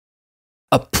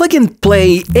A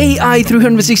plug-and-play AI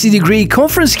 360-degree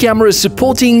conference camera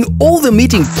supporting all the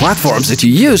meeting platforms that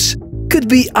you use could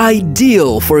be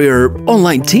ideal for your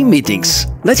online team meetings.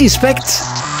 Let's inspect.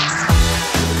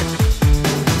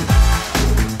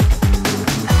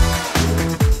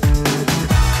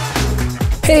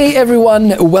 Hey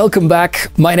everyone, welcome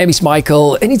back. My name is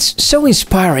Michael, and it's so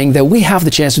inspiring that we have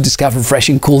the chance to discover fresh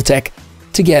and cool tech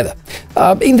together.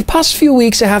 In the past few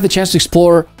weeks, I have the chance to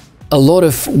explore a lot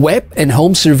of web and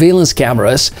home surveillance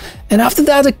cameras, and after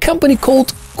that a company called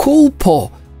Coolpo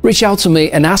reached out to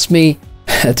me and asked me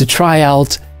to try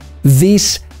out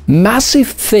this massive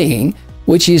thing,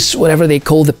 which is whatever they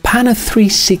call the Pana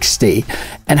 360,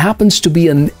 and happens to be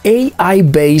an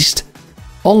AI-based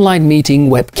online meeting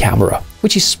web camera,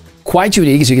 which is quite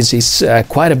unique. As you can see, it's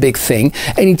quite a big thing,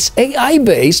 and it's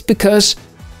AI-based because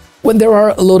when there are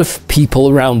a lot of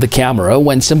people around the camera,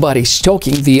 when somebody's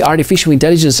talking, the artificial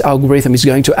intelligence algorithm is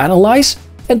going to analyze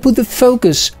and put the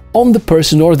focus on the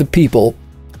person or the people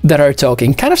that are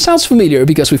talking. Kind of sounds familiar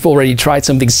because we've already tried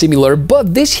something similar,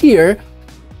 but this here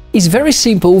is very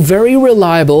simple, very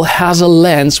reliable, has a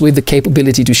lens with the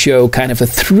capability to show kind of a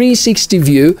 360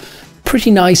 view.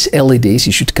 Pretty nice LEDs,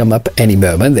 you should come up any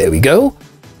moment. There we go.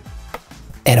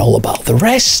 And all about the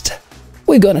rest,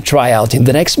 we're gonna try out in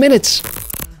the next minutes.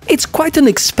 It's quite an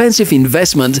expensive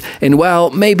investment, and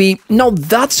while maybe not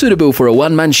that suitable for a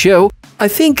one-man show, I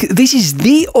think this is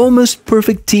the almost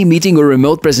perfect team meeting or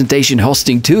remote presentation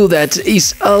hosting tool that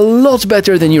is a lot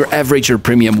better than your average or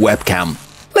premium webcam.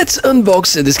 Let's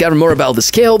unbox and discover more about the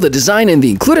scale, the design and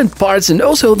the included parts, and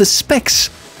also the specs.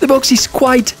 The box is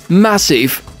quite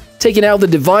massive. Taking out the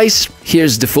device,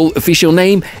 here's the full official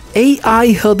name,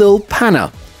 AI Huddle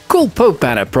Pana. Coolpo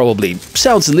Pana probably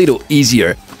sounds a little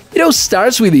easier. It all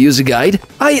starts with the user guide.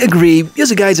 I agree,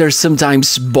 user guides are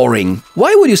sometimes boring.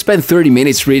 Why would you spend 30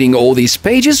 minutes reading all these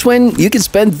pages when you can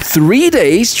spend 3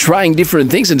 days trying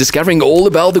different things and discovering all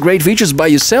about the great features by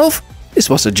yourself? This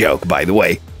was a joke, by the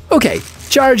way. Okay,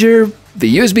 charger,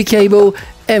 the USB cable,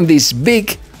 and this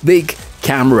big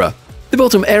camera. The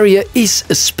bottom area is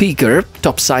a speaker,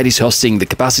 top side is hosting the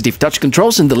capacitive touch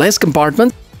controls and the lens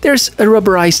compartment. There's a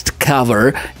rubberized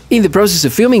cover. In the process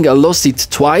of filming, I lost it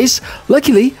twice.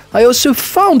 Luckily, I also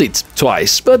found it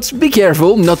twice, but be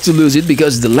careful not to lose it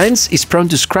because the lens is prone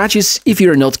to scratches if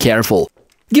you're not careful.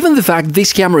 Given the fact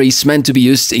this camera is meant to be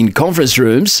used in conference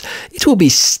rooms, it will be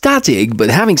static,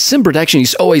 but having some protection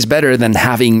is always better than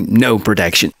having no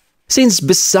protection. Since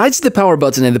besides the power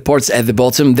button and the ports at the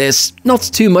bottom, there's not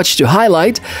too much to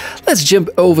highlight, let's jump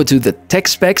over to the tech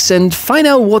specs and find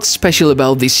out what's special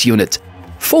about this unit.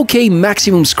 4K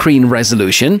maximum screen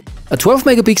resolution, a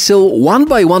 12-megapixel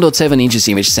 1x1.7 inches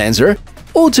image sensor,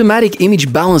 automatic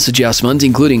image balance adjustment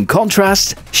including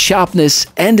contrast, sharpness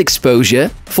and exposure,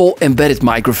 4 embedded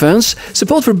microphones,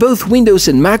 support for both Windows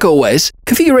and Mac OS,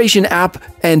 configuration app,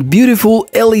 and beautiful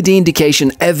LED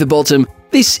indication at the bottom.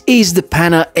 This is the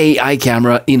Pana AI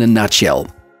camera in a nutshell.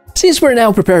 Since we're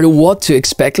now prepared with what to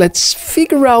expect, let's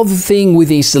figure out the thing with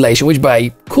the installation, which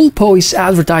by Coolpo is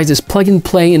advertised as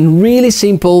plug-and-play and really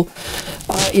simple.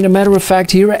 In a matter of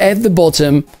fact, here at the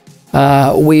bottom,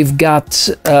 we've got...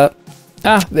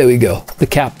 there we go, the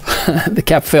cap. The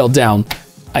cap fell down.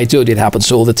 I told you it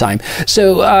happens all the time.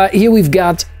 So here we've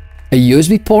got a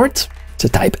USB port, it's a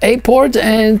Type A port,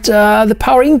 and the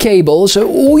power-in cable. So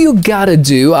all you gotta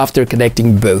do after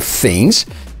connecting both things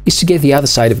is to get the other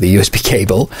side of the USB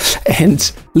cable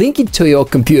and link it to your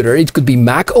computer. It could be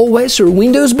Mac OS or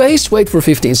Windows based. Wait for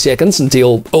 15 seconds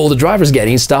until all the drivers get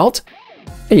installed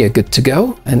and you're good to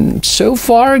go. And so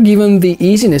far, given the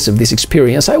easiness of this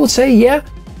experience, I would say, yeah,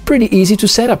 pretty easy to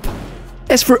set up.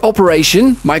 As for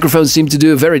operation, microphones seem to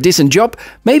do a very decent job.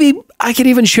 Maybe I can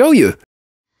even show you.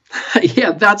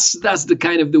 Yeah, that's the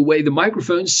kind of the way the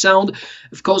microphones sound.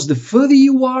 Of course, the further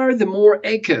you are, the more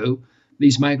echo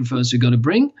these microphones are going to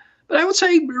bring, but I would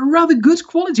say rather good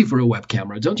quality for a web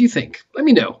camera, don't you think? Let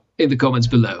me know in the comments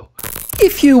below.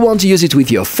 If you want to use it with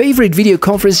your favorite video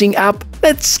conferencing app,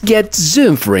 let's get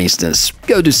Zoom for instance.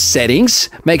 Go to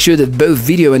Settings, make sure that both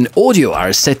video and audio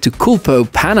are set to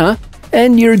Coolpo Pana,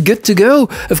 and you're good to go.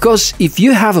 Of course, if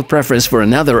you have a preference for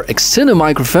another external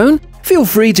microphone, feel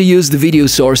free to use the video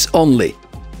source only.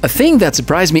 A thing that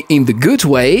surprised me in the good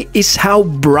way is how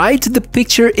bright the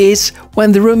picture is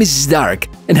when the room is dark,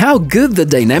 and how good the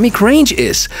dynamic range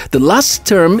is. The last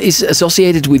term is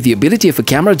associated with the ability of a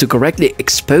camera to correctly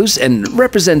expose and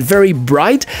represent very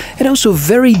bright and also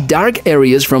very dark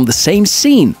areas from the same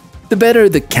scene. The better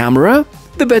the camera,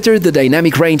 the better the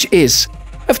dynamic range is.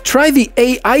 I've tried the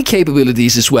AI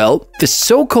capabilities as well. The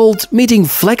so-called Meeting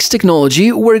Flex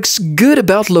technology works good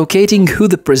about locating who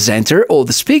the presenter or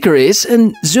the speaker is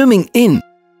and zooming in.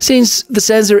 Since the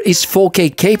sensor is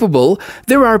 4K capable,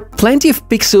 there are plenty of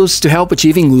pixels to help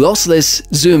achieving lossless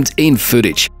zoomed-in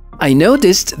footage. I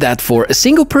noticed that for a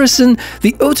single person,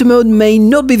 the auto mode may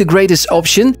not be the greatest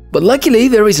option, but luckily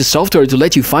there is a software to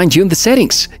let you fine-tune the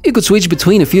settings. You could switch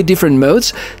between a few different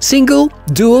modes: single,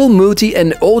 dual, multi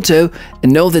and auto,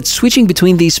 and know that switching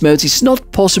between these modes is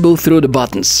not possible through the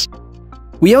buttons.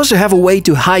 We also have a way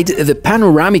to hide the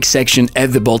panoramic section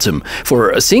at the bottom.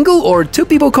 For a single or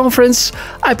two-people conference,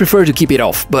 I prefer to keep it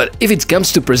off, but if it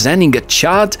comes to presenting a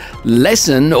chart,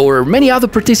 lesson or many other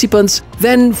participants,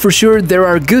 then for sure there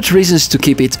are good reasons to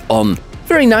keep it on.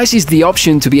 Very nice is the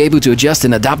option to be able to adjust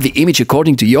and adapt the image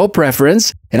according to your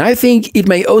preference, and I think it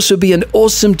may also be an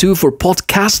awesome tool for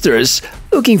podcasters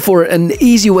looking for an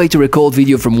easy way to record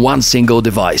video from one single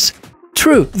device.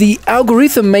 True, the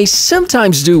algorithm may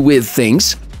sometimes do weird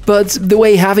things, but the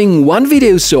way having one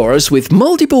video source with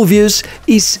multiple views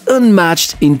is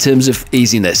unmatched in terms of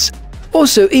easiness.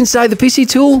 Also, inside the PC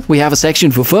tool, we have a section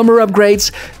for firmware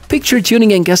upgrades, picture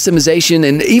tuning and customization,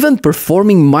 and even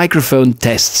performing microphone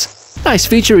tests. Nice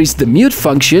feature is the mute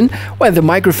function. When the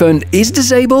microphone is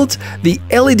disabled, the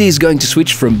LED is going to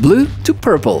switch from blue to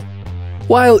purple.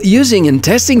 While using and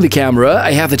testing the camera,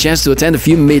 I have the chance to attend a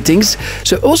few meetings,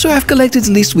 so also I've collected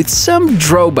a list with some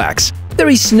drawbacks. There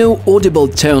is no audible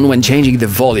tone when changing the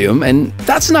volume, and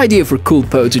that's an idea for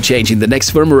Coolpo to change in the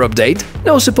next firmware update.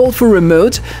 No support for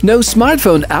remote, no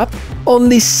smartphone app,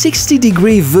 only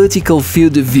 60-degree vertical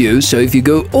field of view, so if you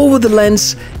go over the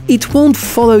lens, it won't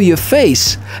follow your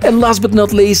face. And last but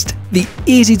not least, the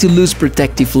easy-to-lose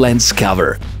protective lens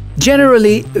cover.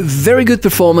 Generally, very good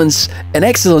performance, an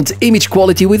excellent image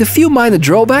quality with a few minor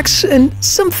drawbacks, and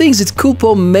some things that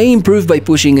Coolpo may improve by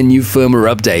pushing a new firmware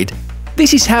update.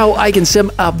 This is how I can sum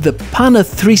up the Pana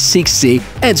 360,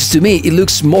 and to me it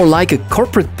looks more like a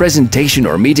corporate presentation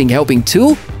or meeting helping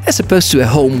tool as opposed to a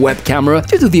home web camera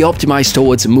due to the optimized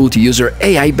towards a multi-user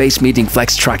AI-based meeting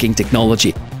flex tracking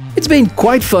technology. It's been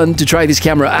quite fun to try this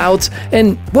camera out,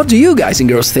 and what do you guys and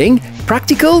girls think?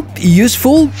 Practical?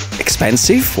 Useful?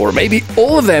 Expensive? Or maybe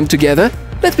all of them together?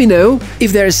 Let me know.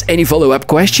 If there's any follow-up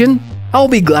question, I'll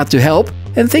be glad to help.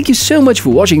 And thank you so much for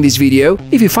watching this video.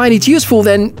 If you find it useful,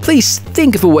 then please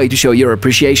think of a way to show your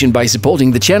appreciation by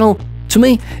supporting the channel. To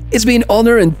me, it's been an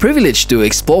honor and privilege to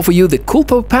explore for you the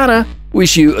Coolpo Pana.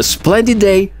 Wish you a splendid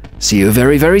day. See you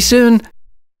very soon.